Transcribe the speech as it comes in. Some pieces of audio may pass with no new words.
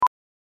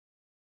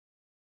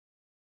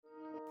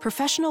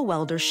Professional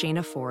welder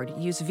Shayna Ford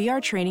used VR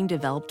training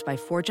developed by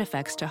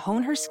ForgeFX to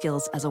hone her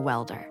skills as a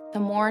welder. The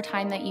more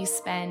time that you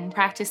spend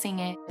practicing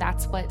it,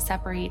 that's what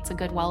separates a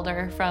good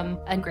welder from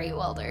a great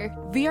welder.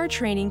 VR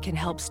training can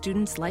help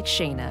students like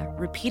Shayna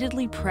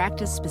repeatedly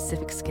practice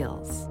specific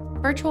skills.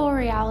 Virtual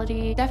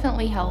reality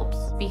definitely helps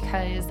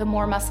because the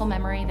more muscle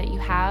memory that you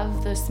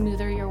have, the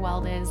smoother your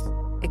weld is.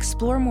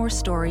 Explore more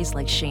stories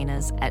like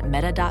Shayna's at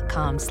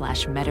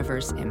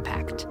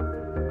meta.com/metaverseimpact.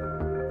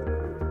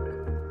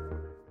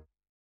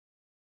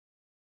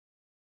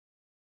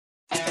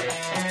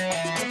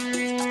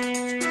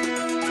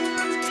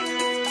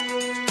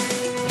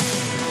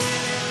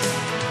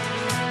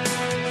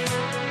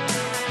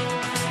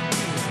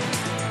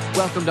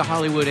 Welcome to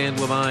Hollywood and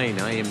Levine.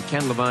 I am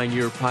Ken Levine,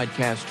 your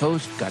podcast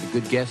host. Got a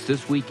good guest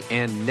this week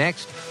and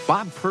next.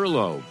 Bob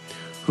Perlow,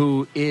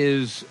 who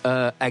is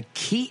a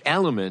key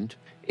element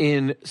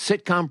in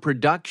sitcom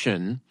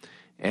production,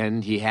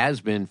 and he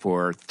has been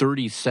for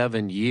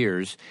 37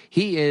 years.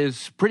 He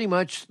is pretty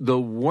much the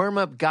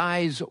warm-up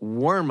guy's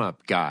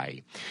warm-up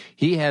guy.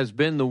 He has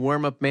been the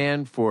warm-up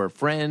man for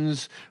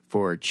Friends,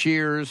 for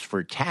Cheers,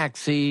 for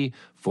Taxi,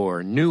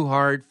 for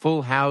Newhart,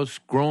 Full House,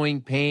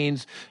 Growing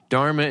Pains,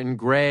 Dharma and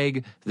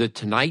Greg, The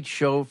Tonight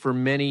Show for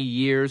many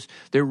years.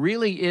 There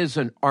really is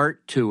an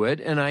art to it,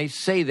 and I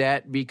say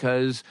that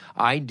because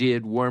I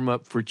did warm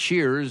up for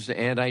Cheers,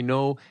 and I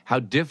know how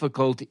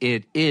difficult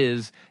it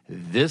is.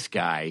 This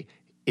guy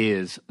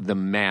is the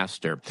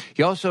master.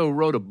 He also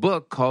wrote a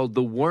book called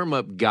The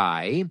Warm-Up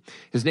Guy.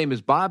 His name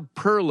is Bob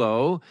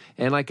Perlow,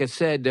 and like I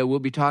said, we'll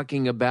be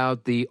talking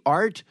about the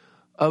art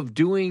of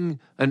doing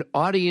an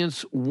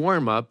audience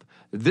warm-up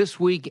this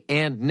week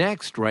and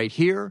next right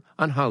here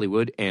on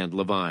Hollywood and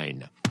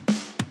Levine.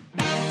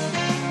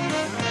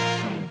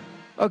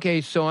 Okay,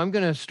 so I'm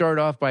going to start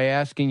off by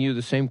asking you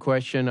the same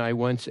question I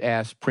once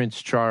asked Prince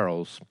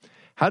Charles.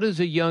 How does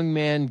a young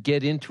man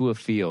get into a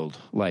field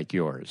like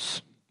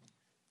yours?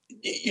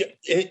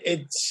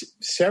 It's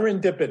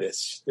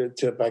serendipitous,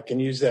 if I can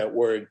use that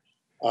word.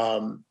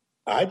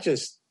 I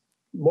just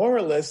more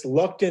or less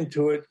lucked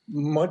into it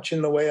much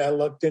in the way I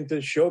lucked into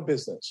show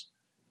business.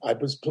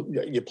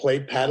 You play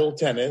paddle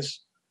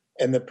tennis,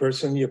 and the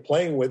person you're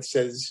playing with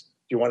says,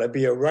 "Do you want to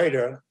be a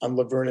writer on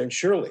Laverne and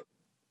Shirley?"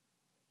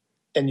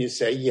 And you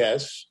say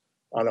yes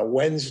on a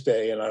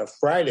Wednesday, and on a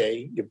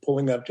Friday, you're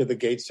pulling up to the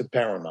gates of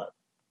Paramount.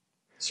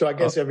 So I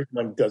guess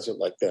everyone does it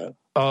like that.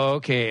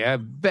 Okay,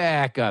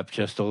 back up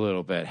just a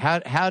little bit.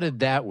 How did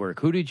that work?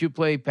 Who did you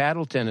play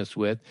paddle tennis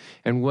with,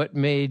 and what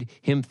made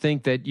him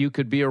think that you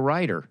could be a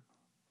writer?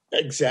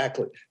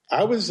 Exactly.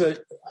 I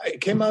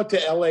came out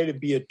to L.A. to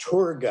be a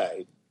tour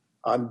guide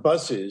on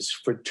buses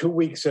for 2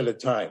 weeks at a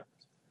time.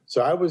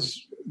 So I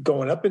was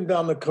going up and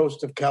down the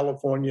coast of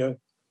California,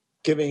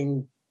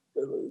 giving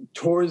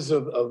tours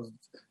of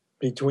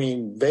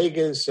between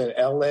Vegas and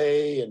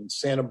L.A. and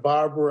Santa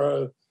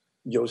Barbara,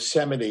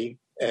 Yosemite.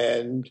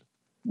 And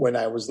when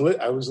I was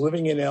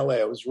living in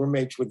L.A., I was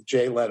roommates with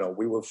Jay Leno.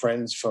 We were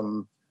friends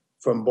from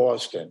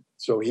Boston.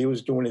 So he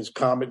was doing his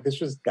comedy.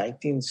 This was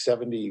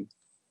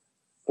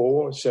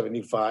 1974,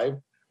 75.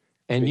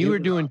 And you were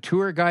doing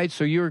tour guides,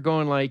 so you were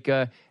going like,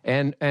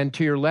 and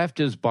to your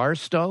left is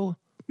Barstow?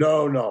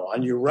 No,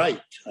 on your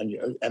right, and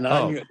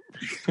on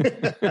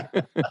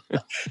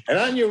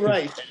your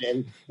right,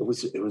 and it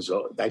was.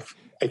 I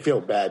feel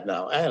bad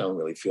now. I don't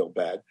really feel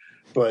bad,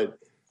 but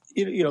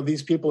you know,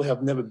 these people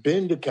have never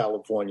been to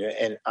California,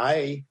 and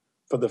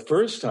for the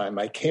first time,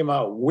 I came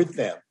out with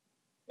them,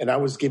 and I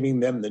was giving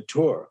them the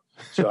tour.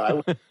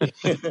 So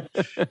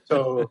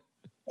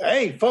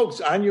hey, folks,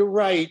 on your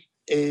right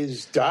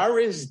is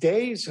Doris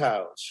Day's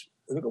house.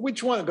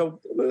 Which one?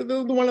 Go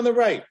the one on the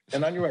right,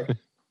 and on your right.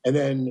 And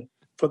then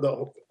for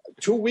the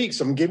 2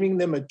 weeks, I'm giving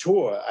them a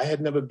tour. I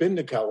had never been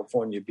to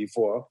California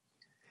before,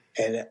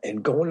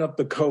 and going up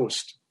the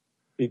coast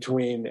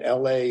between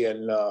L.A.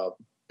 and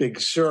Big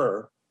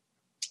Sur,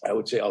 I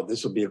would say, oh,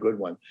 this will be a good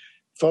one.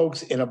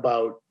 Folks, in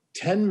about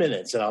 10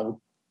 minutes, and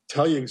I'll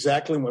tell you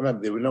exactly,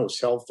 remember, there were no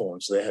cell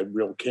phones, so they had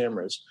real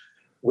cameras.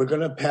 We're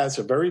going to pass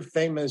a very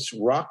famous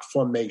rock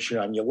formation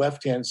on your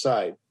left-hand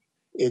side.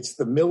 It's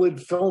the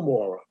Millard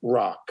Fillmore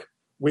Rock,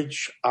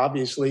 which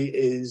obviously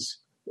is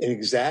an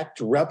exact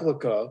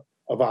replica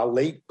of our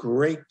late,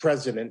 great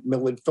president,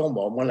 Millard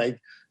Fillmore. And when I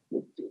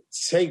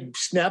say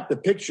snap the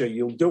picture,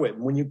 you'll do it.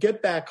 And when you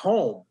get back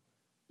home,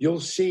 you'll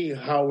see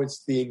how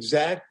it's the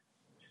exact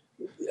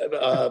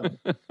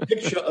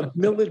picture of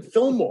Millard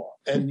Fillmore.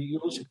 And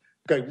you'll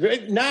go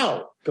right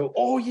now,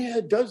 oh, yeah,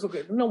 it does look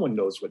like. No one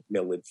knows what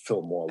Millard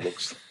Fillmore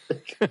looks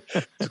like.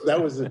 So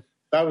that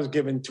was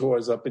giving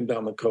tours up and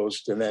down the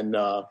coast. And then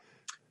I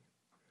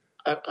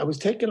was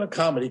taking a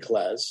comedy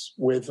class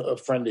with a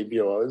friend of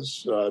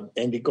yours,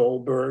 Andy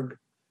Goldberg,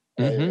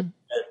 and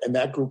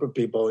that group of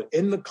people.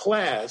 In the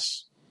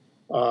class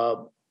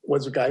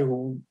was a guy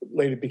who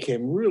later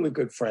became really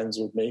good friends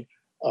with me,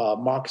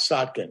 Mark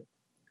Sotkin.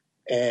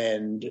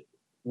 And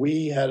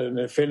we had an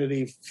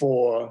affinity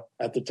for,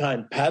 at the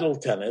time, paddle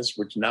tennis,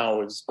 which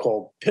now is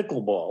called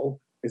pickleball.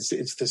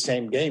 It's the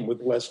same game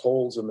with less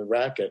holes in the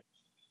racket.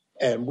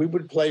 And we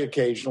would play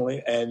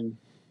occasionally. And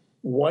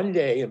one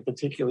day in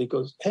particular, he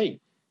goes, "Hey,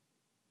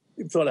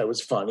 you thought I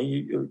was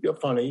funny. You're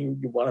funny.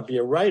 You want to be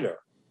a writer?"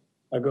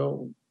 I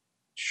go,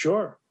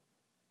 "Sure."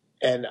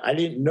 And I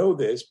didn't know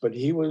this, but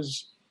he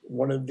was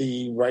one of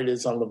the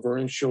writers on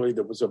Laverne and Shirley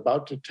that was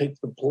about to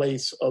take the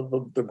place of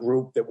the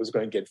group that was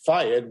going to get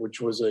fired, which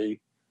was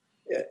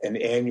an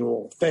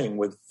annual thing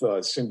with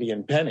Cindy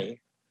and Penny.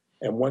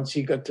 And once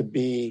he got to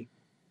be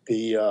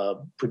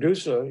the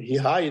producer, he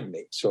hired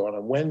me. So on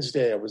a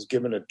Wednesday, I was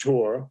given a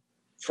tour.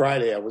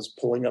 Friday, I was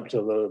pulling up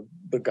to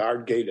the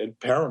guard gate at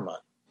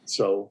Paramount.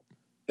 So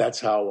that's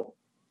how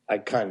I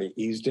kind of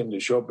eased into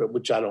show,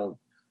 which I don't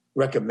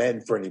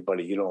recommend for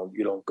anybody. You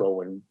don't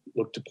go and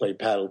look to play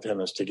paddle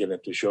tennis to get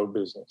into show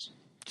business.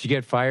 Did you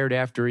get fired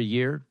after a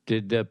year?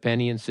 Did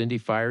Penny and Cindy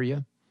fire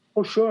you?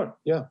 Oh, sure,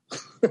 yeah,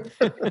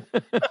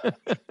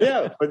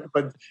 yeah.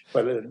 But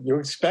you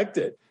expect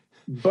it.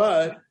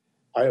 But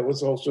I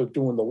was also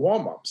doing the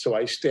warm up, so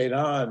I stayed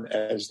on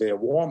as their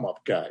warm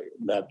up guy.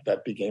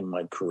 That became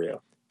my career.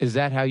 Is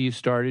that how you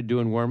started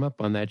doing warm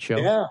up on that show?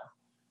 Yeah.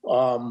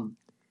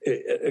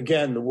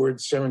 Again, the word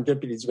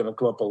serendipity is going to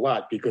come up a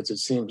lot because it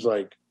seems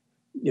like,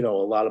 a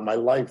lot of my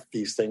life,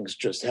 these things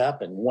just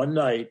happen. One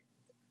night,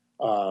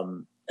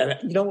 and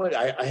you know what?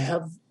 I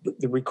have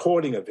the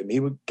recording of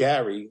him.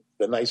 Gary,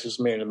 the nicest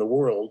man in the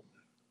world,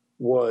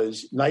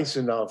 was nice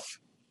enough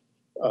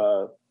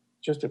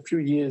just a few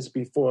years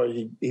before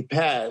he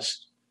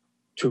passed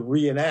to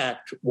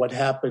reenact what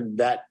happened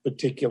that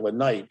particular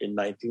night in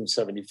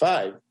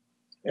 1975.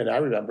 And I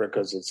remember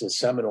because it's a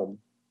seminal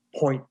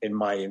point in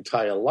my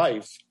entire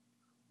life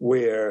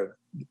where,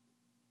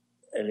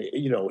 and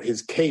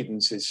his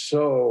cadence is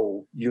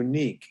so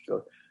unique.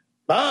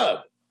 "Bob,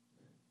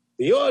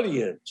 the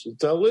audience,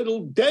 it's a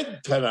little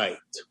dead tonight.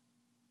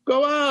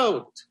 Go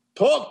out,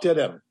 talk to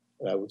them."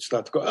 And I would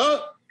start to go,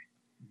 "Oh,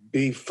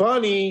 be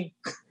funny."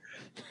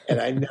 And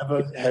I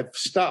never have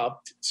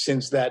stopped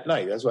since that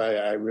night. That's why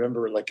I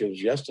remember it like it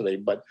was yesterday.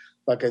 But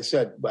like I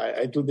said,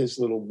 I do this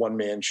little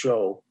one-man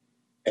show,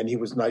 and he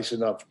was nice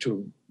enough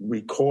to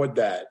record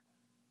that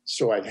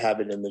so I'd have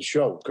it in the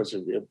show. Because,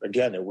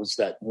 again, it was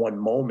that one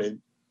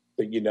moment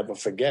that you never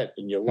forget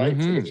in your life.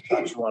 Mm-hmm. It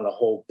starts you on a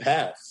whole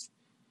path.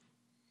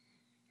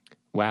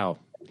 Wow.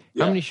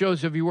 Yeah. How many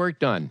shows have you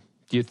worked on,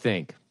 do you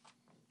think?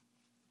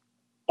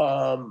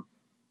 Well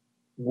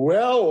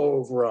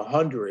over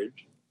 100.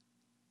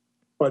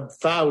 But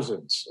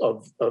thousands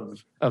of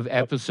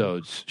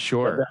episodes,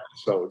 sure. Of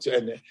episodes.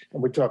 And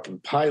we're talking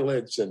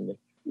pilots. And,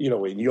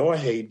 in your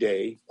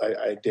heyday,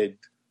 I did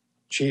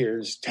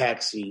Cheers,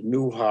 Taxi,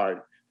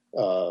 Newhart,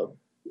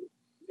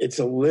 It's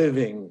a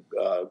Living,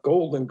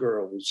 Golden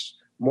Girls,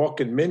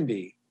 Mork and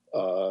Mindy,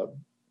 obviously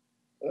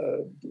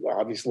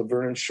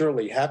Laverne and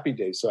Shirley, Happy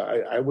Days. So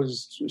I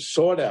was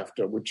sought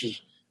after, which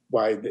is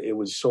why it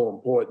was so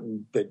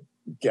important that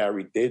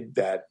Gary did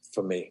that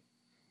for me.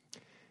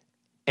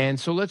 And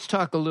so let's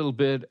talk a little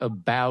bit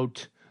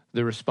about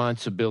the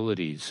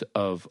responsibilities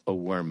of a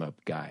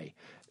warm-up guy.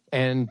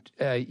 And,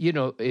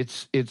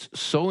 it's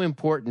so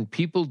important.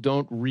 People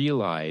don't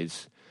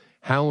realize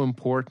how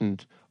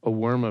important a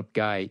warm-up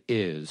guy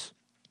is.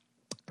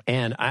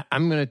 And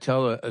I'm going to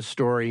tell a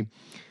story.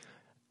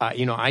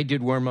 I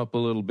did warm up a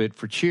little bit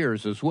for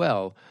Cheers as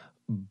well.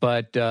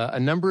 But a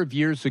number of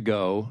years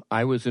ago,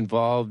 I was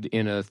involved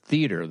in a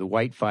theater, the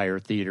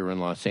Whitefire Theater in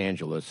Los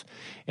Angeles.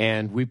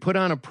 And we put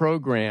on a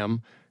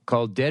program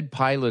called Dead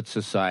Pilot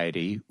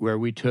Society, where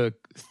we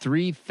took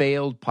 3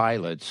 failed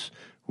pilots.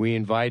 We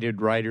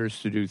invited writers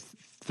to do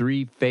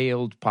 3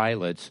 failed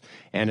pilots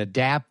and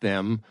adapt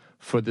them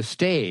for the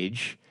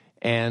stage.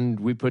 And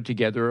we put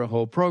together a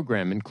whole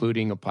program,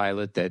 including a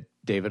pilot that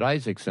David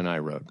Isaacs and I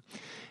wrote.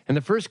 And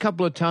the first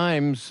couple of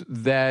times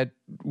that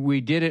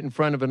we did it in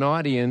front of an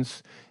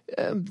audience,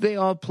 they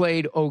all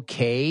played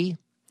okay.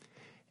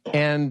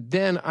 And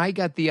then I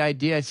got the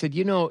idea. I said,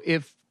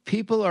 if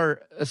people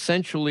are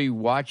essentially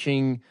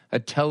watching a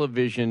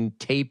television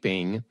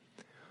taping,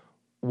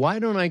 why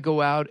don't I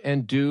go out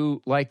and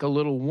do like a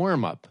little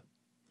warm-up?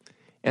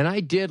 And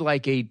I did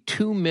like a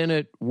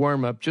 2-minute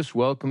warm-up, just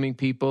welcoming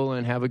people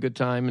and have a good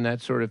time and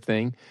that sort of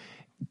thing.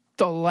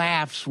 The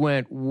laughs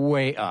went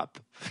way up.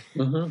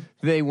 Mm-hmm.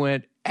 They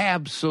went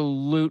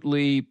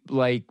absolutely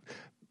like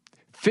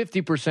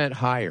 50%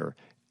 higher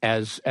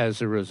as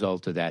a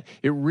result of that.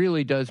 It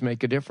really does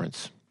make a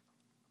difference.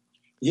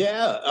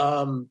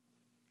 Yeah.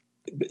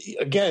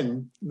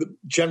 Again, the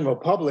general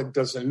public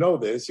doesn't know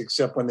this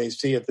except when they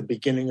see at the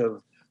beginning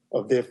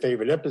of their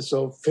favorite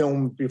episode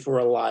filmed before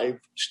a live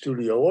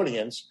studio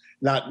audience,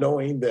 not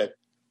knowing that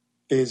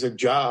there's a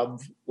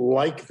job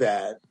like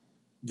that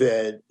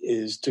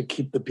is to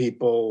keep the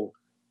people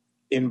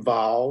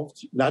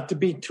involved, not to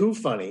be too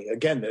funny.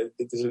 Again,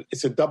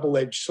 it's a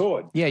double-edged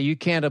sword. Yeah, you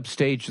can't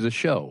upstage the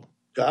show.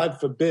 God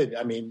forbid.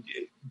 I mean,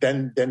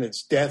 then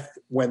it's death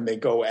when they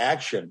go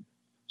action.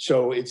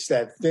 So it's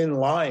that thin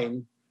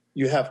line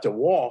you have to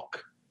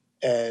walk,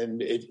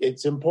 and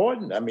it's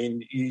important. I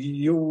mean,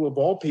 you of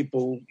all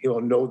people,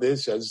 know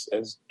this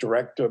as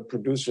director,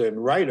 producer,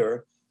 and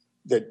writer.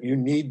 that you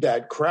need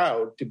that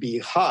crowd to be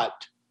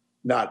hot,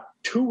 not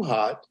too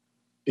hot,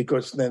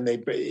 because then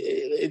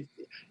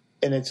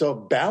and it's a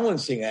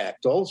balancing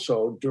act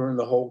also during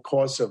the whole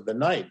course of the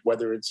night,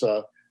 whether it's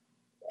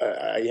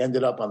I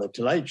ended up on the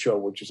Tonight Show,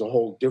 which is a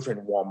whole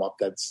different warm-up.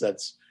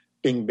 That's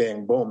bing,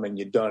 bang, boom, and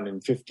you're done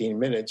in 15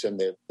 minutes,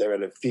 and they're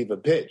at a fever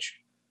pitch.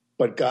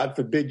 But God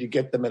forbid you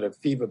get them at a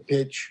fever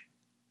pitch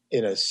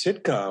in a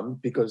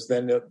sitcom, because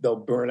then they'll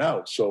burn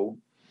out. So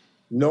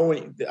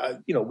knowing,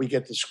 we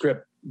get the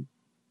script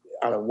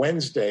on a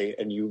Wednesday,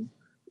 and you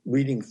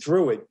reading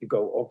through it, you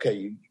go, okay,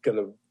 you got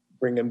to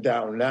bring them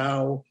down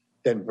now,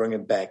 then bring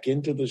them back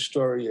into the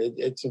story.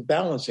 It's a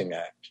balancing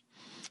act.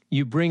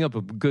 You bring up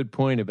a good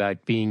point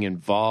about being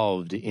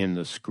involved in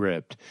the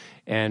script.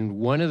 And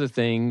one of the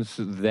things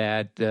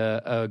that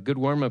a good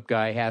warm-up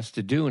guy has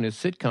to do in a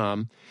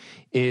sitcom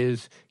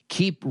is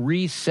keep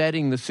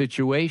resetting the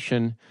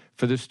situation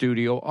for the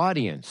studio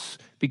audience.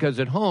 Because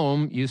at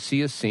home, you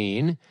see a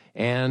scene,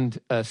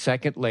 and a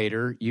second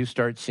later, you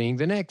start seeing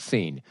the next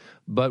scene.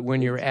 But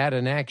when you're at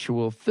an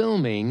actual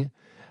filming,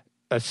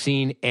 a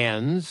scene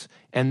ends,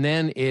 and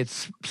then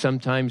it's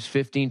sometimes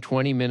 15,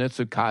 20 minutes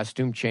of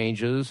costume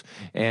changes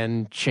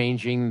and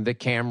changing the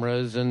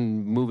cameras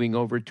and moving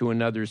over to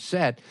another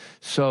set.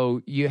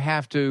 So you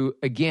have to,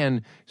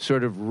 again,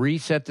 sort of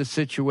reset the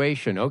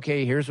situation.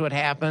 Okay, here's what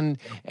happened,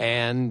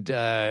 and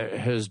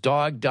his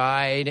dog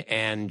died,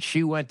 and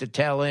she went to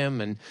tell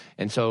him,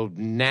 and so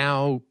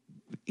now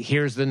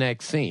here's the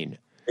next scene.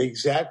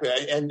 Exactly.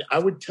 And I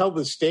would tell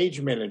the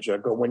stage manager, I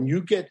go, when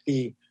you get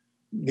the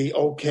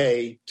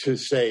okay to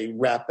say,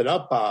 wrap it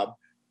up, Bob,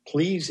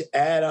 please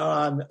add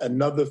on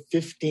another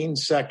 15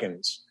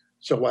 seconds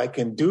so I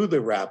can do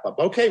the wrap up.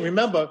 Okay,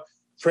 remember,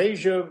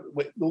 Frasier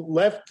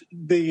left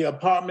the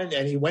apartment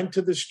and he went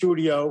to the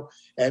studio,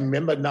 and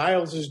remember,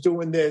 Niles is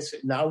doing this.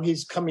 Now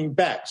he's coming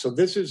back. So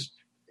this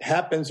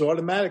happens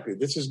automatically.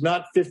 This is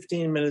not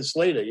 15 minutes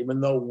later,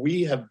 even though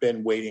we have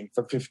been waiting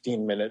for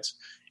 15 minutes.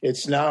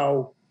 It's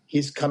now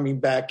he's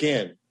coming back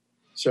in.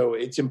 So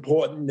it's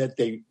important that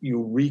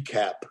you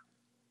recap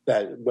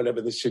that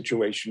whatever the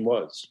situation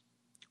was.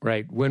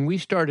 Right. When we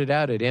started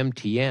out at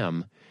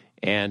MTM,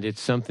 and it's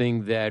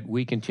something that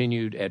we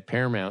continued at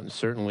Paramount, and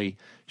certainly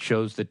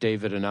shows that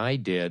David and I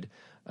did,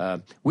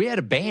 we had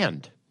a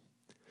band.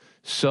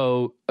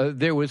 So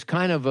there was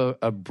kind of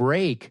a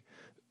break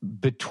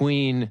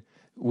between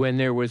when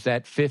there was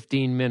that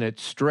 15-minute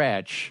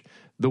stretch.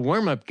 The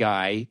warm-up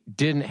guy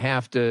didn't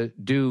have to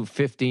do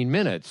 15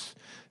 minutes.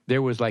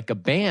 There was like a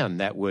band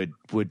that would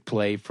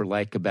play for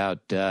like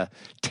about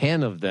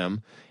 10 of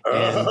them.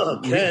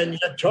 Ken,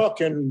 you're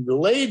talking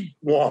late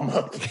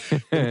warm-up.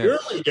 In the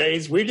early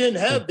days, we didn't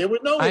have, there were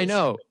no. I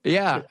know.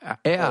 Yeah,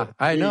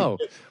 I know.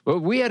 But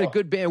we had a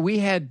good band. We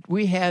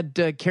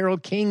had Carole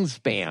King's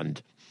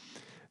band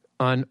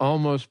on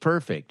Almost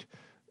Perfect.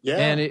 Yeah.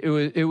 And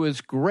it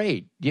was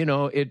great.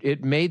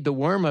 It made the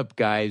warm-up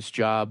guy's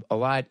job a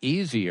lot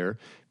easier,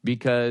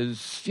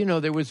 because,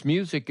 there was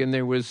music and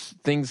there was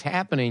things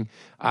happening.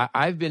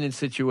 I've been in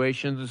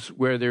situations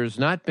where there's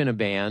not been a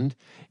band,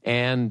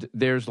 and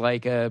there's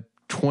like a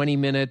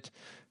 20-minute,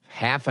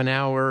 half an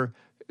hour,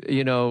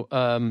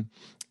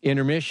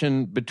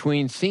 intermission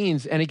between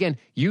scenes. And again,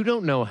 you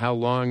don't know how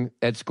long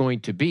that's going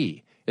to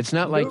be. It's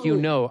not like,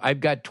 I've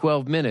got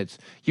 12 minutes.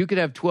 You could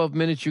have 12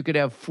 minutes, you could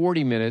have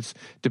 40 minutes,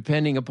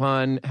 depending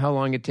upon how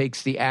long it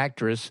takes the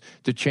actress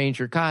to change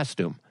her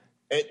costume.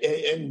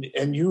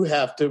 And you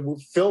have to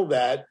fill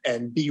that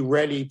and be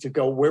ready to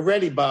go. We're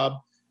ready,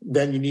 Bob.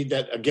 Then you need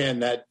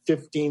that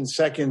 15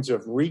 seconds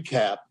of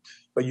recap.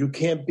 But you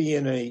can't be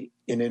in an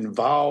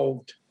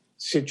involved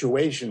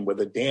situation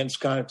with a dance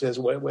contest.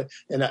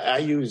 And I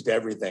used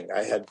everything.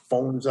 I had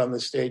phones on the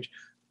stage,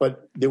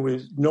 but there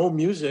was no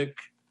music.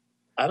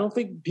 I don't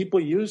think people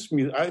used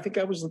music. I think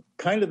I was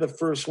kind of the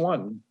first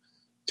one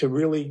to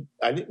really.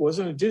 I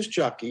wasn't a disc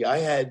jockey. I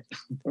had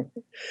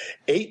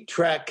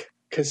 8-track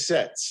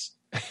cassettes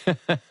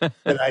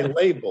that I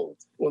labeled.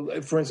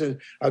 Well, for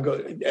instance, I'll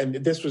go, and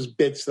this was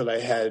bits that I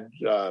had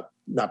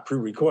not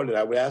pre-recorded.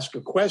 I would ask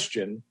a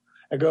question.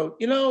 I go,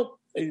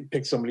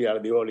 pick somebody out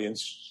of the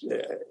audience,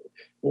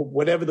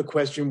 whatever the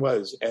question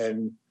was,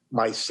 and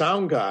my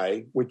sound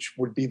guy, which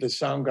would be the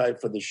sound guy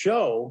for the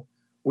show,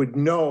 would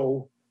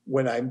know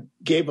when I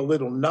gave a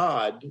little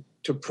nod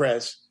to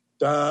press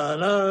da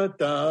da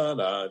da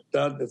da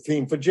da, the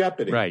theme for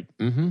Jeopardy. Right.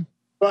 Mm-hmm.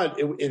 But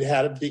it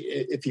had to be,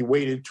 if you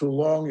waited too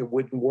long, it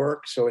wouldn't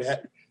work. So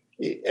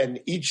and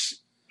each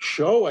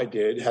show I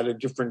did had a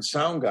different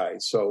sound guy.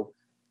 So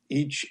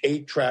each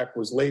 8-track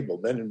was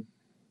labeled. Then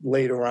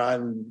later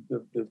on,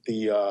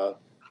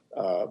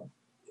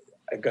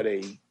 I got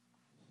a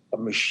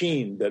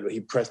machine that he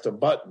pressed a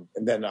button.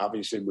 And then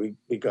obviously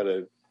we got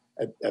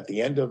at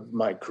the end of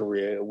my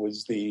career, it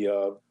was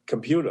the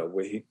computer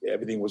where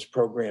everything was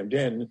programmed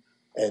in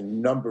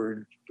and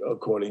numbered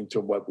according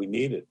to what we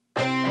needed.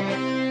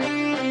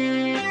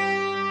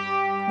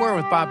 More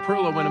with Bob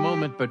Perlow in a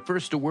moment, but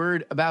first a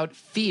word about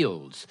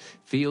Fields.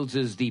 Fields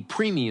is the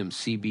premium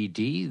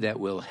CBD that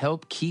will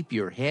help keep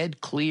your head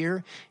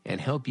clear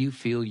and help you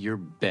feel your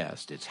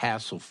best. It's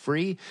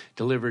hassle-free,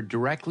 delivered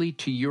directly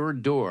to your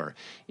door.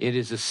 It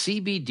is a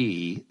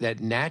CBD that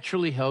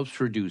naturally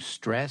helps reduce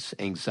stress,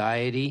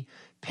 anxiety,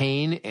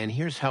 pain, and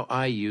here's how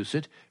I use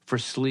it, for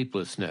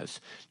sleeplessness.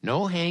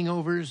 No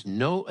hangovers,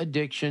 no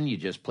addiction. You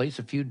just place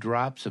a few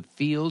drops of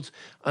Fields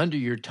under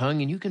your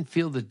tongue, and you can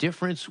feel the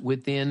difference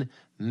within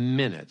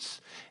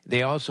minutes.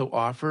 They also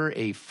offer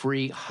a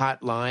free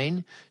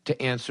hotline to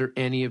answer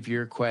any of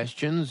your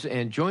questions.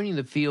 And joining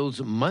the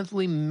Fields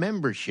monthly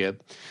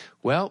membership,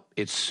 well,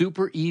 it's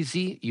super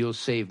easy. You'll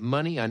save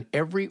money on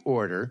every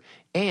order,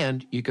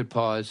 and you could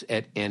pause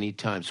at any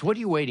time. So what are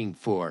you waiting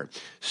for?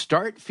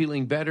 Start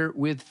feeling better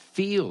with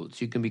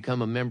Fields. You can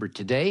become a member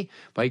today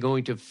by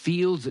going to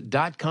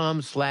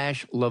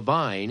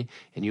fields.com/Levine,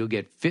 and you'll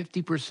get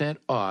 50%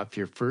 off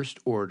your first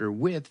order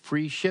with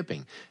free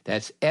shipping.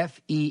 That's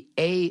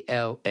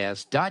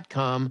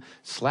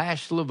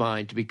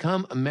FEALS.com/Levine to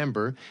become a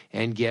member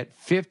and get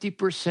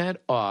 50%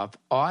 off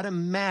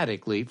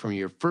automatically from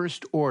your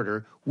first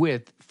order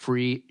with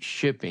free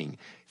shipping.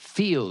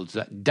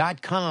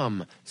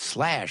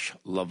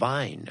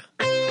 Fields.com/Levine.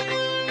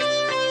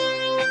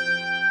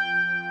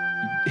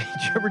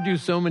 Did you ever do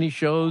so many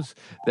shows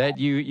that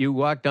you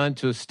walked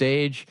onto a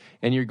stage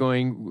and you're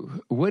going,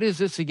 what is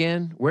this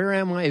again? Where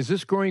am I? Is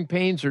this Growing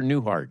Pains or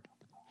Newhart?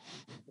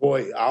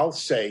 Boy, I'll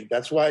say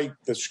that's why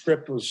the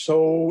script was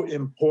so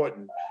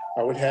important.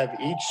 I would have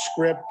each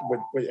script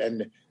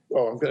and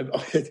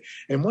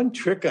one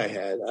trick I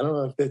had, I don't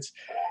know if it's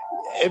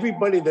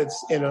everybody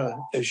that's in a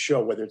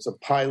show, whether it's a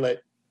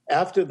pilot,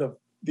 after the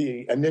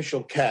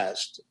initial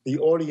cast, the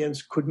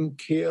audience couldn't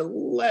care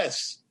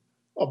less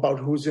about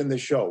who's in the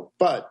show,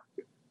 but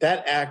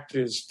that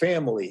actor's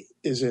family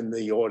is in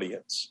the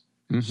audience.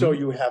 Mm-hmm. So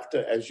you have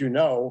to, as you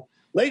know,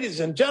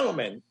 ladies and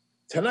gentlemen,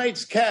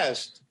 tonight's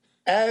cast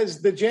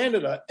as the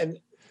janitor. And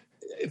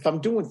if I'm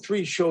doing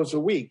 3 shows a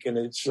week and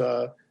it's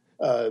Joe-ish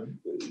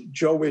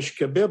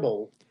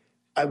Kabibble,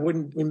 I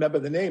wouldn't remember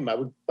the name.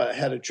 I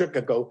had a trick.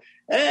 I'd go,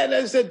 and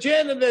as the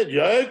janitor,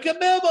 Joe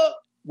Kabibble.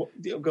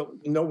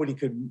 Nobody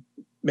could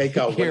make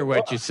out hear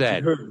what you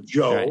said. Heard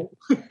Joe,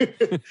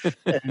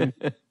 right.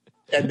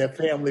 and their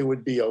family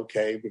would be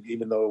okay,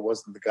 even though it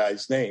wasn't the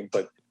guy's name.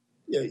 But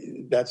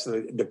that's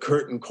the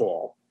curtain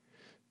call.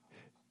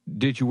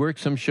 Did you work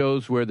some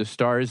shows where the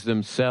stars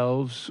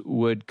themselves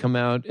would come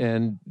out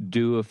and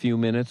do a few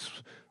minutes?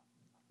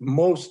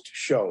 Most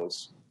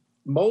shows.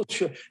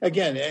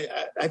 Again,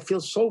 I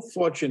feel so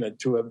fortunate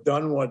to have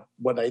done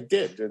what I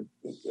did and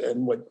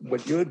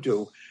what you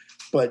do.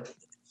 But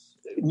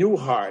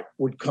Newhart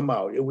would come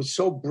out. It was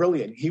so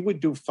brilliant. He would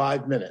do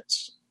 5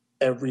 minutes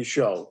every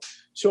show.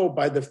 So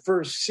by the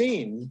first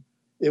scene,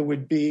 it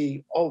would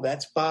be, oh,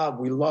 that's Bob.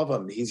 We love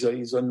him. He's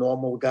a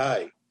normal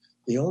guy.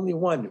 The only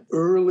one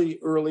early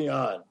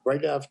on,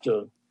 right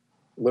after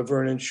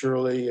Laverne and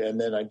Shirley, and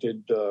then I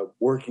did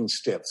Working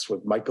Stiffs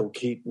with Michael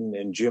Keaton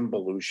and Jim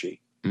Belushi.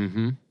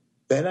 Mm-hmm.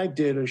 Then I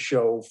did a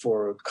show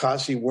for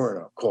Kasi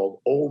Werner called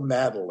Old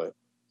Madeline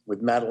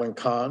with Madeline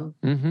Kahn,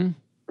 mm-hmm.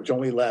 which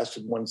only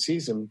lasted 1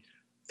 season.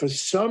 For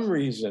some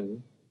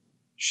reason,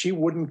 she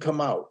wouldn't come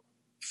out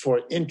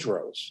for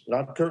intros,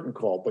 not curtain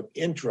call, but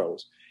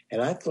intros.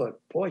 And I thought,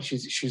 boy,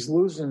 she's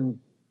losing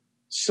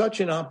such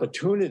an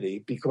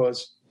opportunity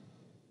because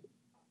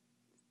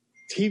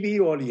TV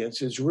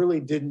audiences really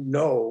didn't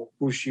know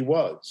who she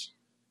was.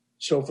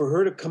 So for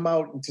her to come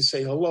out and to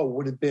say hello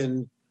would have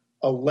been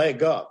a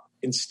leg up.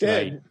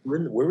 Instead,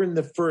 right. we're in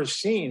the first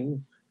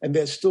scene, and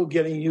they're still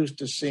getting used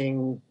to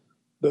seeing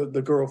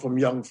the girl from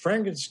Young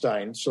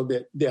Frankenstein, so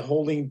that they're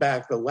holding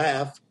back the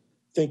laugh,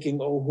 thinking,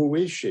 oh, who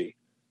is she?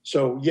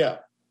 So, yeah,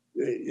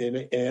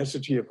 in answer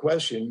to your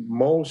question,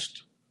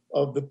 most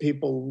of the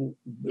people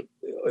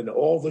in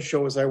all the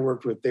shows I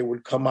worked with, they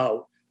would come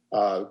out.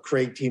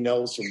 Craig T.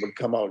 Nelson would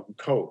come out and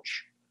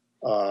coach.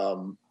 I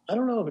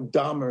don't know if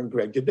Dahmer and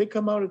Greg, did they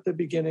come out at the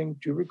beginning?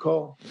 Do you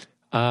recall?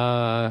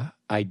 I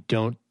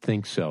don't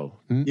think so.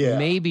 Yeah.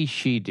 Maybe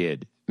she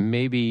did.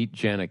 Maybe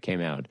Jenna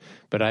came out,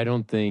 but I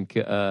don't think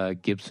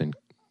Gibson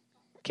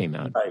came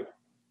out. Right.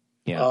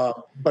 Yeah.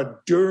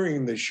 But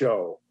during the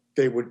show,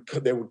 they would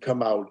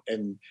come out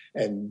and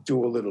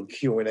do a little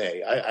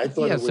Q&A. I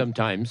thought it was,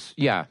 sometimes.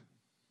 Yeah.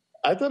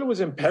 I thought it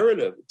was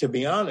imperative, to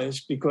be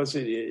honest, because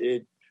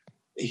it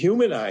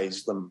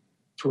humanized them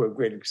to a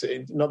great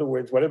extent. In other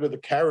words, whatever the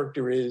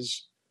character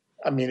is,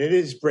 I mean, it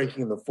is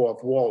breaking the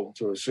fourth wall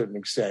to a certain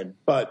extent,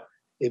 but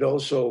it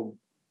also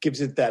gives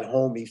it that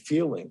homey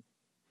feeling.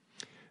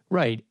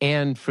 Right.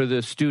 And for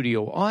the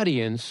studio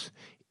audience,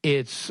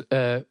 it's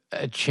a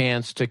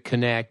chance to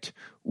connect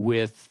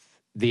with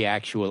the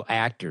actual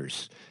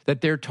actors,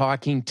 that they're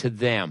talking to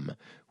them,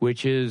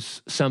 which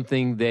is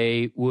something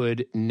they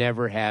would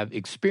never have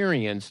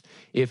experienced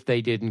if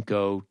they didn't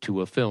go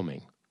to a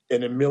filming.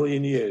 In a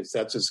million years,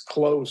 that's as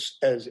close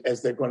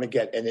as they're going to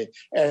get.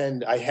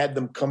 And I had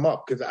them come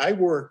up because I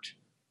worked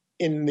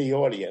in the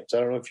audience.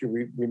 I don't know if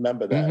you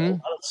remember that.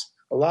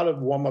 Mm-hmm. a lot of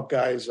warm-up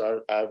guys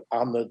are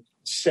on the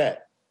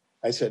set.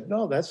 I said,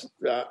 no,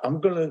 I'm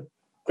going to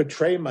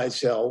portray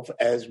myself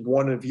as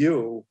one of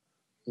you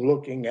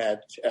looking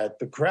at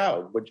the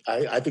crowd, which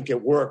I think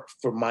it worked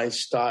for my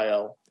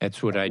style.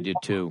 That's what I did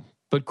too.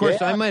 But of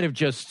course, I might have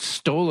just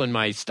stolen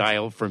my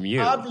style from you.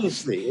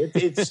 Obviously,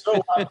 it's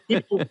so hard.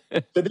 People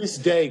to this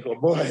day go,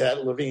 boy,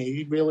 that Levine,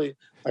 he really.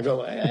 I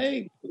go,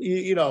 hey,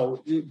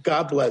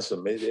 God bless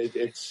him.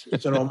 It's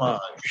an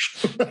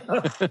homage.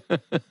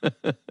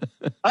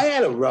 I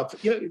had a rough,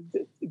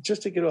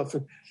 just to get off.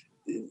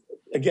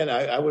 Again,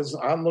 I was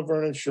on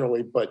Laverne and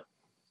Shirley, but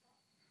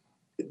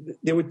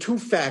there were two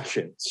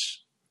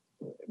factions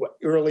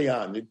early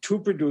on. The two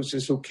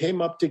producers who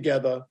came up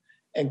together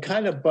and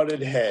kind of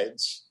butted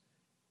heads.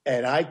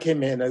 And I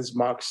came in as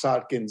Mark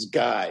Sotkin's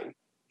guy.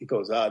 He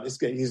goes, this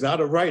guy, he's not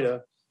a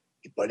writer,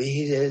 but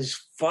he is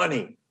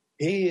funny.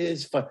 He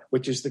is fun,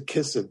 which is the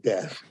kiss of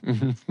death.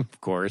 Of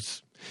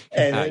course.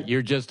 And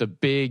you're just a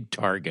big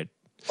target.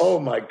 Oh,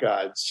 my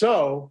God.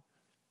 So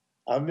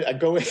I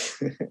go in,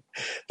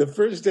 the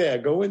first day I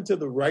go into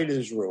the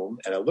writer's room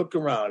and I look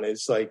around.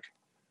 It's like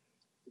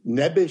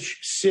Nebbish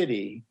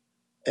City,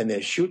 and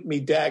they're shooting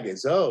me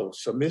daggers. Oh,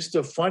 so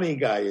Mr. Funny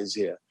Guy is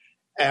here.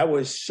 I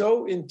was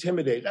so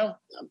intimidated.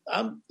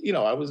 I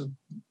was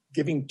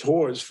giving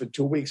tours for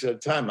 2 weeks at a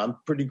time. I'm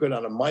pretty good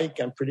on a mic.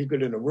 I'm pretty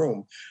good in a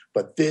room.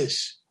 But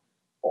this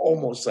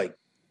almost like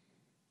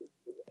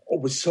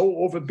it was so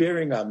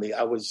overbearing on me.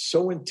 I was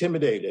so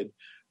intimidated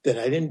that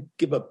I didn't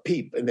give a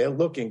peep. And they're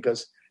looking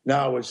because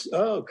now I was,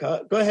 go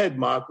ahead,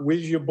 Mark.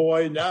 Where's your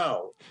boy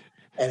now?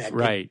 And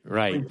right.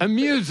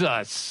 Amuse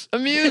us.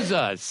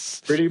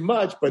 Pretty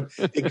much. But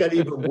it got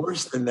even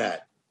worse than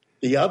that.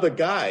 The other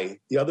guy,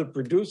 the other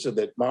producer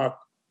that Mark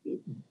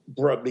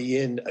brought me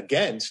in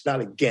against, not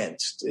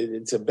against,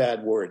 it's a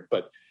bad word,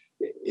 but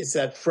it's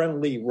that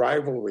friendly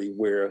rivalry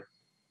where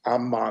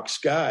I'm Mark's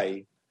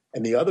guy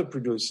and the other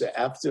producer,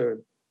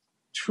 after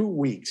 2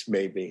 weeks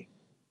maybe,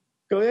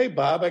 go, hey,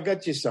 Bob, I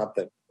got you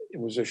something. It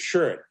was a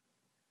shirt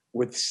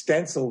with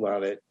stenciled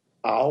on it,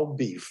 I'll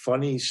be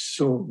funny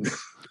soon.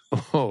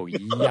 Oh,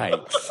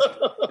 yikes.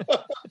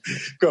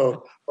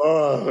 Go,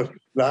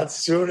 not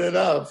soon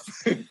enough.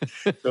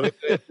 So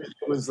it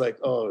was like,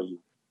 oh,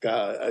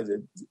 God.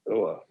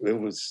 It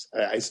was,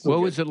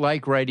 what was it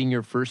like writing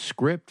your first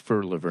script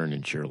for Laverne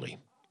and Shirley?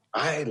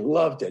 I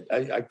loved it.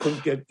 I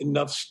couldn't get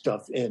enough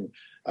stuff in.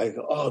 I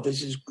go, oh,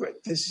 this is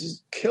great. This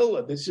is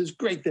killer. This is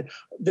great.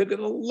 They're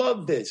going to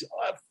love this.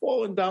 Oh, I've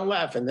fallen down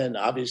laughing. And then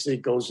obviously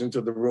it goes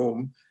into the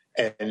room.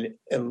 And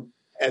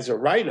as a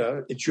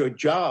writer, it's your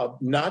job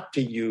not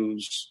to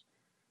use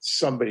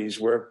somebody's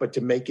work, but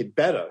to make it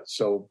better.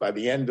 So by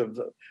the end of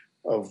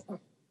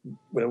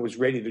when it was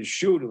ready to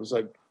shoot, it was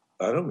like,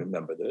 I don't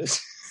remember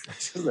this.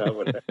 This is not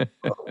what I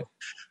know.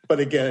 But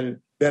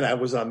again, then I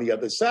was on the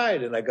other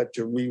side and I got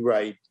to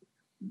rewrite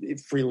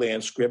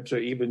freelance scripts or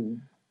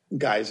even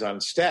guys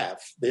on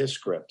staff, their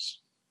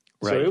scripts.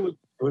 Right. So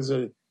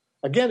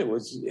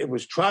it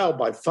was trial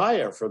by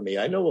fire for me.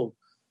 I know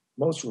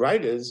most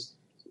writers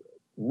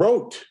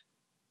wrote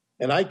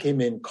and I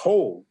came in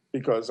cold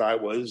because I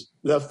was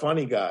the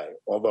funny guy,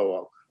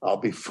 although I'll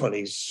be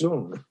funny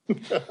soon,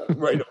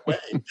 right away.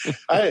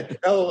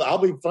 I'll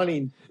be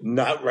funny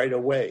not right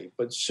away,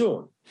 but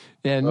soon.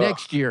 Yeah,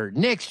 next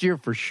year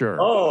for sure.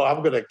 Oh, I'm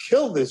going to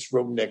kill this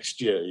room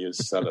next year, you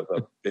son of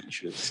a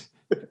bitches.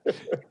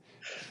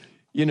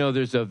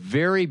 There's a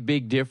very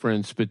big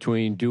difference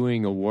between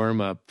doing a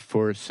warm-up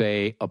for,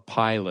 say, a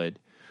pilot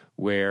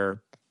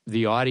where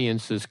the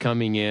audience is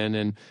coming in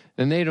and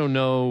they don't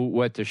know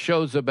what the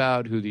show's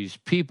about, who these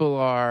people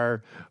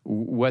are,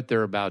 what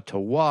they're about to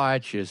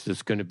watch. Is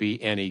this going to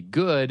be any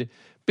good?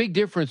 Big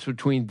difference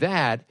between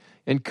that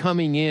and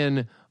coming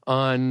in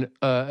on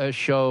a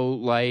show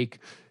like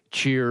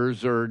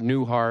Cheers or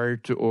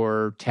Newhart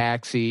or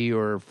Taxi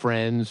or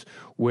Friends,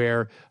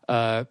 where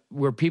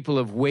people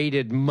have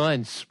waited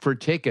months for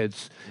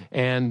tickets,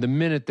 and the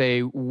minute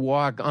they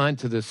walk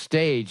onto the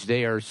stage,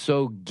 they are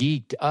so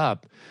geeked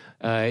up.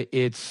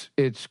 It's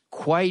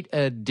quite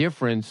a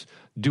difference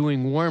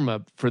doing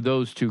warm-up for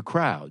those two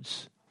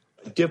crowds.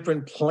 A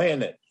different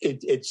planet.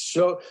 It's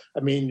so,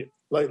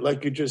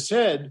 like you just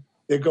said,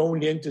 they're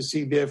going in to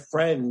see their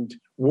friend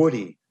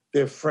Woody,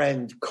 their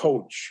friend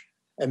Coach,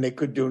 and they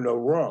could do no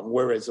wrong.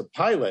 Whereas a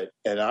pilot,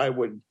 and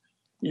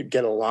you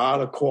get a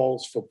lot of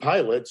calls for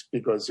pilots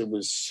because it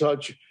was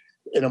such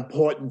an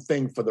important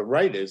thing for the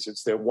writers.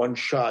 It's their one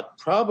shot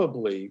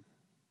probably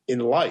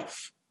in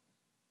life.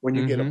 When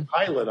you get a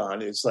pilot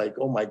on, it's like,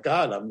 oh, my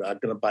God, I'm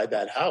not going to buy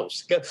that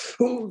house.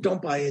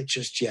 Don't buy it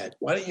just yet.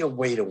 Why don't you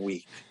wait a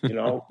week?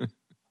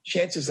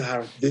 Chances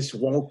are this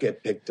won't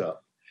get picked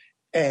up.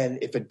 And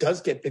if it does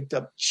get picked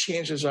up,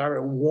 chances are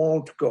it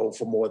won't go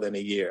for more than a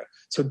year.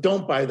 So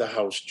don't buy the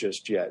house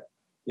just yet.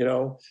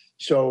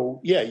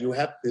 So, yeah,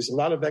 there's a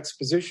lot of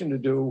exposition to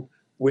do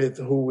with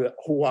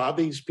who are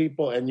these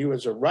people. And you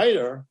as a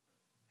writer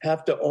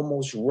have to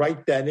almost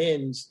write that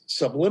in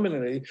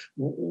subliminally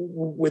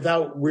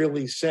without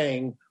really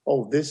saying,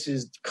 oh, this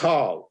is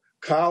Carl,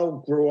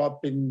 Carl grew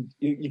up in,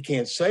 you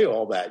can't say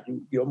all that.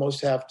 You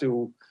almost have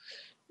to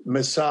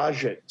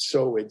massage it.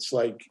 So it's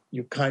like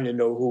you kind of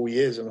know who he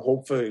is, and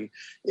hopefully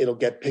it'll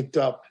get picked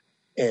up,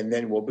 and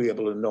then we'll be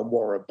able to know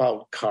more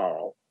about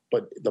Carl.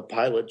 But the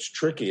pilot's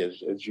tricky,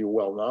 as you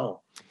well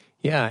know.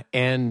 Yeah,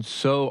 and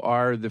so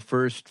are the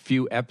first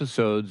few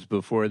episodes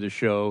before the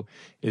show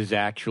is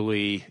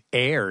actually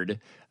aired.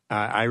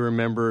 I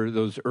remember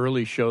those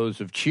early shows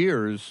of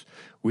Cheers,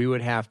 we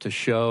would have to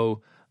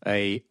show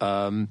a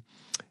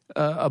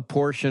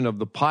portion of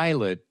the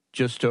pilot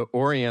just to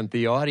orient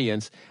the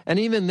audience. And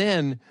even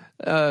then,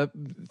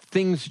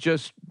 things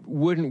just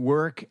wouldn't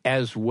work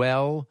as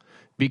well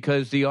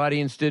because the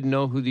audience didn't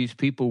know who these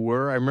people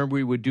were. I remember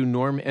we would do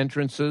norm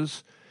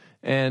entrances,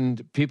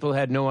 and people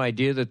had no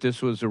idea that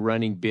this was a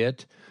running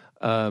bit.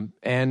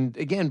 And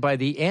again, by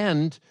the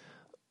end,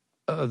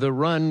 the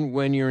run,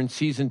 when you're in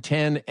season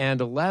 10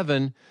 and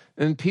 11,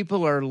 and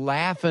people are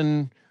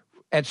laughing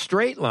at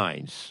straight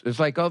lines. It's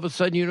like all of a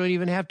sudden you don't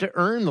even have to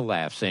earn the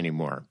laughs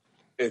anymore.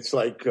 It's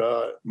like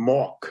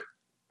Mark.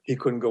 He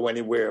couldn't go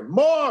anywhere.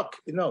 Mark!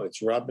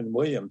 It's Robin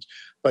Williams.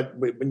 But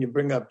when you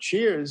bring up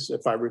Cheers,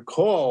 if I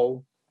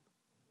recall,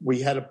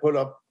 we had to put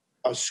up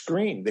a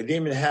screen. They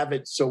didn't even have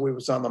it so it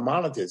was on the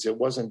monitors. It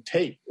wasn't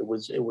tape. It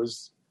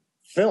was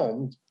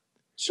filmed.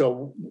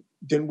 So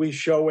didn't we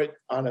show it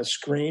on a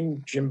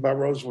screen? Jim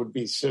Burrows would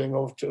be sitting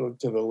over to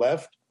the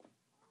left.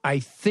 I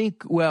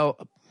think,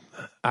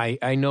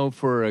 I know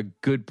for a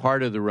good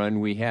part of the run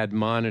we had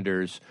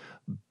monitors,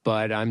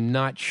 but I'm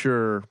not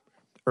sure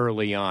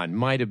early on.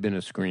 Might have been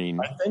a screen.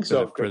 I think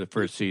so. For the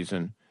first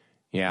season.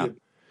 Yeah.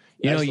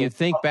 You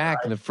think back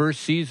in the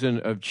first season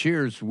of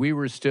Cheers, we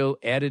were still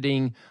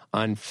editing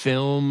on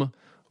film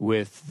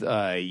with,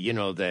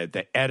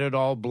 the edit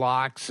all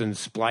blocks and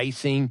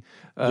splicing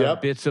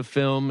bits of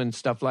film and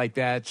stuff like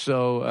that.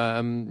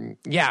 So,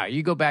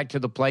 you go back to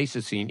the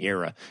Pleistocene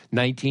era,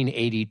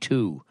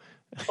 1982.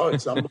 Oh,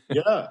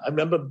 I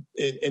remember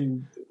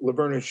in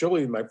Laverne and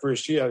Shirley, my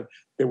first year,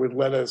 they would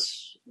let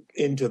us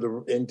into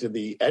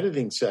the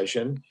editing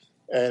session,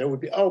 and it would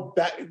be,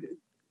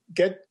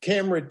 get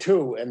camera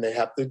 2, and they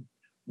have to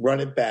run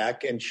it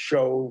back and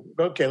show,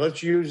 okay,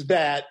 let's use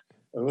that,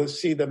 and let's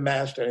see the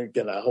master. And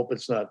again, I hope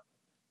it's not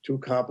too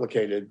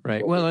complicated.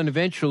 Right. Well, and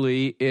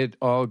eventually it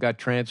all got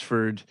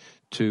transferred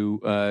to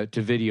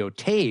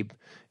videotape,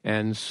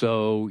 and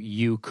so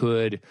you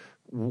could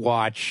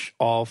watch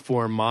all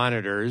 4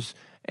 monitors,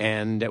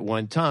 and at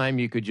one time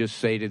you could just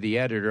say to the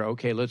editor,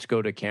 okay, let's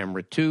go to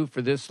camera 2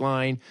 for this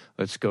line,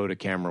 let's go to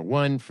camera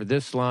 1 for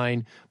this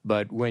line.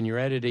 But when you're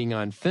editing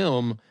on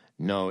film,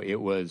 no, it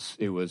was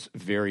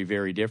very,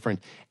 very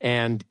different.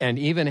 And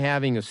even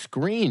having a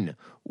screen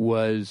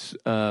was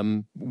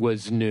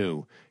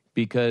new,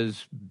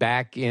 because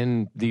back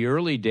in the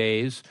early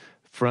days,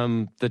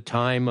 from the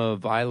time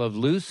of I Love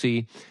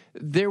Lucy,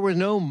 there were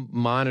no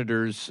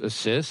monitors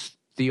assist.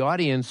 The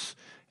audience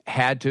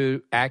had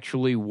to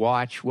actually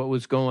watch what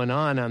was going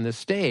on the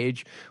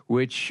stage,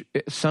 which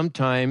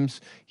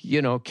sometimes,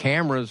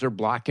 cameras are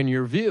blocking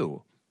your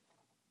view.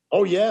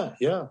 Oh, yeah,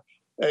 yeah.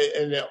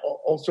 And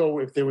also,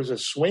 if there was a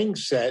swing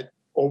set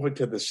over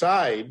to the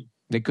side,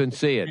 they couldn't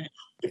see it.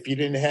 If you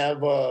didn't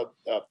have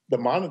the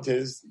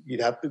monitors,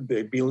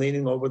 they'd be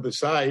leaning over the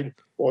side,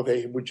 or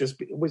they would just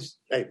be.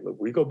 Hey, look,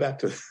 we go back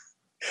to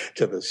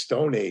the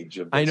Stone Age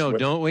of this. I know,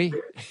 don't we?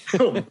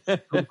 We'll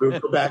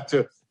go back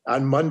to,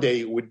 on Monday,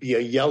 it would be a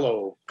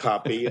yellow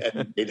copy,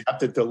 and they'd have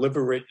to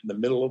deliver it in the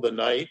middle of the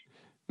night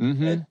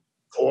and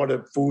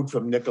order food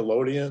from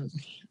Nickelodeon.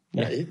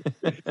 Right?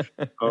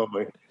 Oh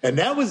my! And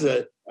that was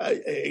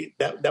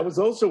that was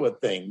also a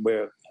thing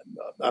where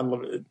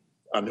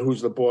on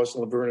Who's the Boss,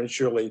 Laverne and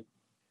Shirley,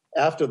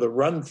 after the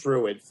run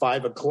through at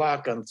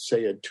 5:00 on,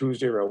 say, a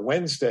Tuesday or a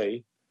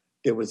Wednesday,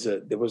 there was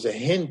a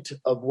hint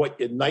of what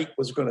your night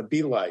was going to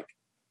be like.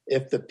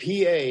 If the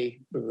PA,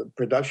 the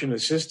production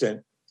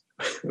assistant,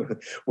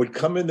 would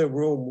come in the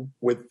room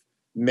with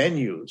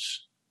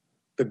menus,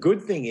 the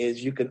good thing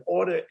is you can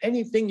order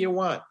anything you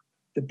want.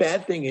 The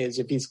bad thing is,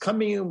 if he's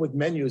coming in with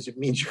menus, it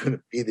means you're going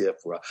to be there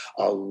for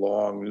a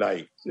long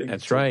night.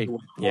 That's right.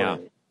 Yeah.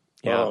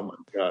 Oh, my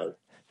God.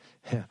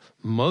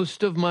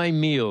 Most of my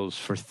meals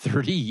for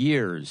 30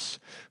 years,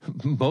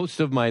 most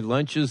of my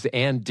lunches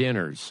and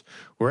dinners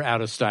were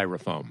out of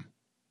styrofoam.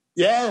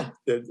 Yeah.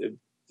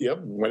 Yep.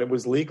 When it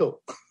was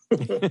legal.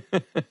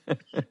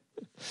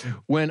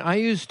 When I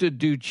used to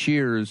do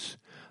Cheers,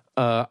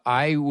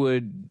 I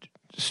would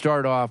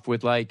start off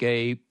with like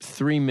a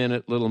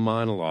 3-minute little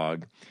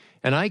monologue.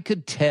 And I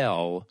could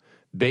tell,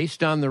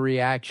 based on the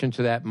reaction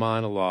to that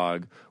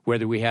monologue,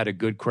 whether we had a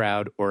good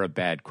crowd or a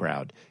bad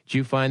crowd. Do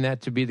you find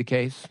that to be the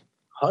case?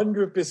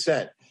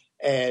 100%.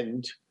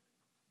 And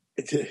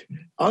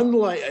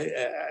unlike,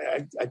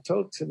 I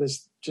talked to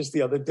this just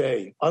the other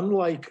day,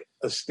 unlike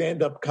a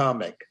stand-up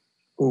comic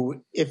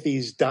who, if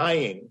he's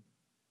dying,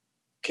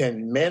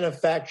 can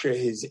manufacture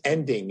his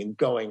ending and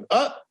going,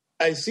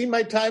 I see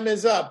my time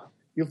is up.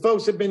 You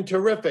folks have been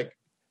terrific.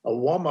 A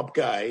warm-up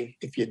guy,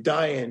 if you're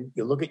dying,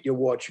 you look at your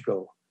watch, you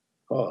go,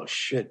 oh,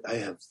 shit, I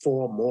have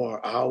 4 more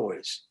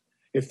hours.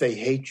 if they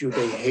hate you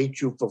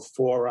for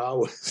 4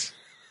 hours.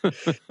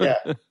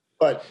 Yeah,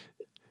 but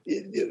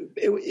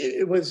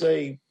it was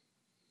a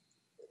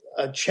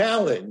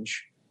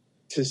challenge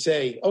to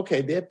say,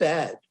 okay, they're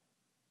bad.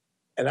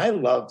 And I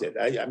loved it.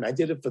 I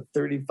did it for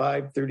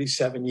 35,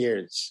 37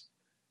 years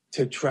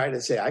to try to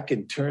say, I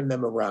can turn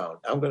them around.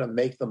 I'm going to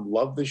make them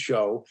love the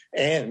show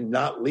and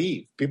not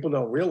leave. People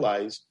don't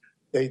realize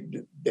they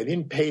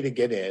didn't pay to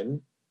get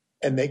in,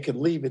 and they could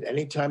leave at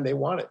any time they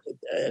wanted.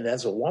 And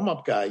as a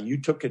warm-up guy, you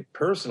took it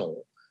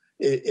personal.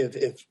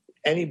 If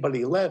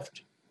anybody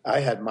left,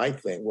 I had my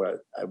thing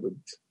where I would,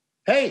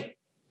 hey,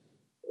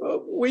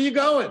 where you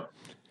going?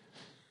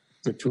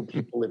 The two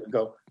people would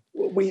go,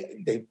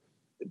 they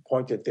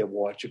point at their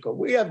watch and go,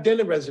 we have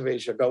dinner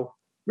reservation. I go,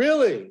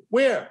 really?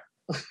 Where?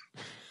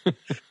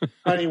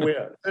 Honey,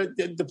 where?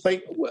 The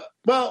plate.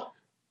 Well,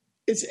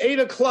 it's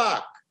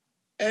 8:00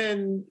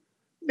 and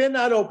they're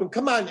not open.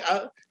 Come on.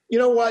 You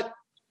know what?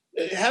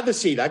 Have a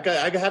seat. I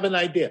have an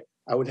idea.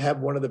 I would have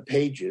one of the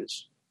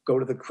pages go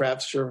to the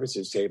craft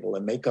services table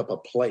and make up a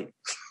plate.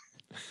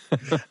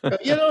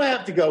 You don't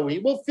have to go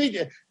eat. We'll feed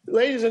you.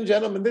 Ladies and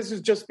gentlemen, this has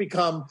just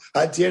become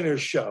a dinner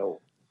show.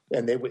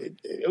 And they would,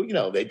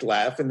 they'd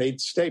laugh and they'd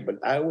stay. But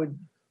it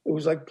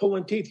was like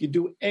pulling teeth. You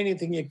do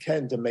anything you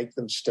can to make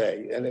them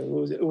stay. And it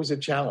was a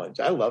challenge.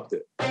 I loved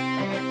it.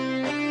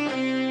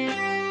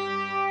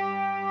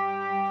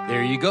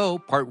 There you go,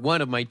 part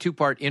one of my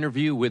two-part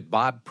interview with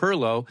Bob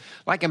Perlow.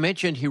 Like I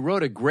mentioned, he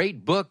wrote a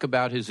great book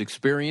about his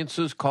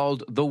experiences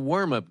called The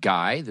Warm-Up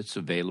Guy that's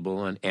available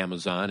on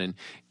Amazon and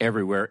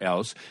everywhere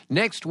else.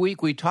 Next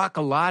week, we talk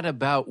a lot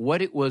about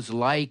what it was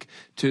like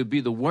to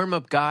be the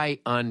warm-up guy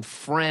on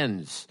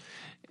Friends.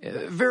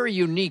 A very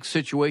unique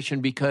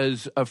situation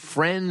because a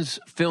Friends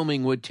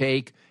filming would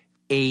take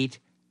 8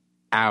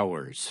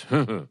 hours.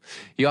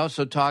 He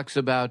also talks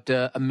about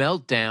a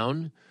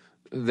meltdown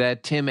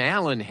that Tim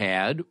Allen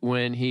had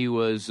when he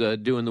was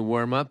doing the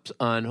warm-ups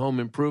on Home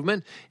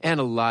Improvement, and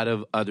a lot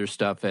of other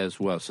stuff as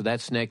well. So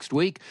that's next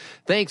week.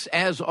 Thanks,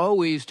 as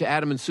always, to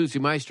Adam and Susie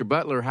Meister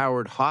Butler,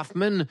 Howard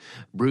Hoffman,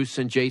 Bruce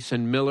and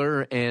Jason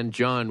Miller, and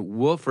John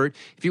Wolford.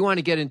 If you want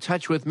to get in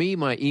touch with me,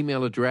 my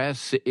email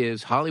address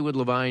is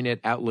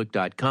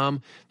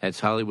hollywoodlevine@outlook.com. That's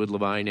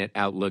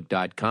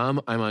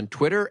hollywoodlevine@outlook.com. I'm on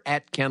Twitter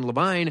 @Ken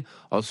Levine,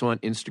 also on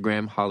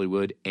Instagram,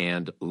 Hollywood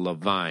and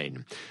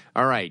Levine.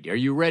 All right, are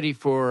you ready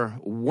for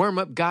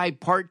Warm-Up Guy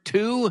Part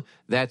 2?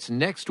 That's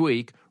next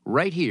week,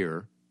 right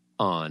here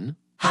on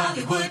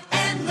Hollywood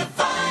and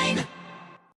Levine.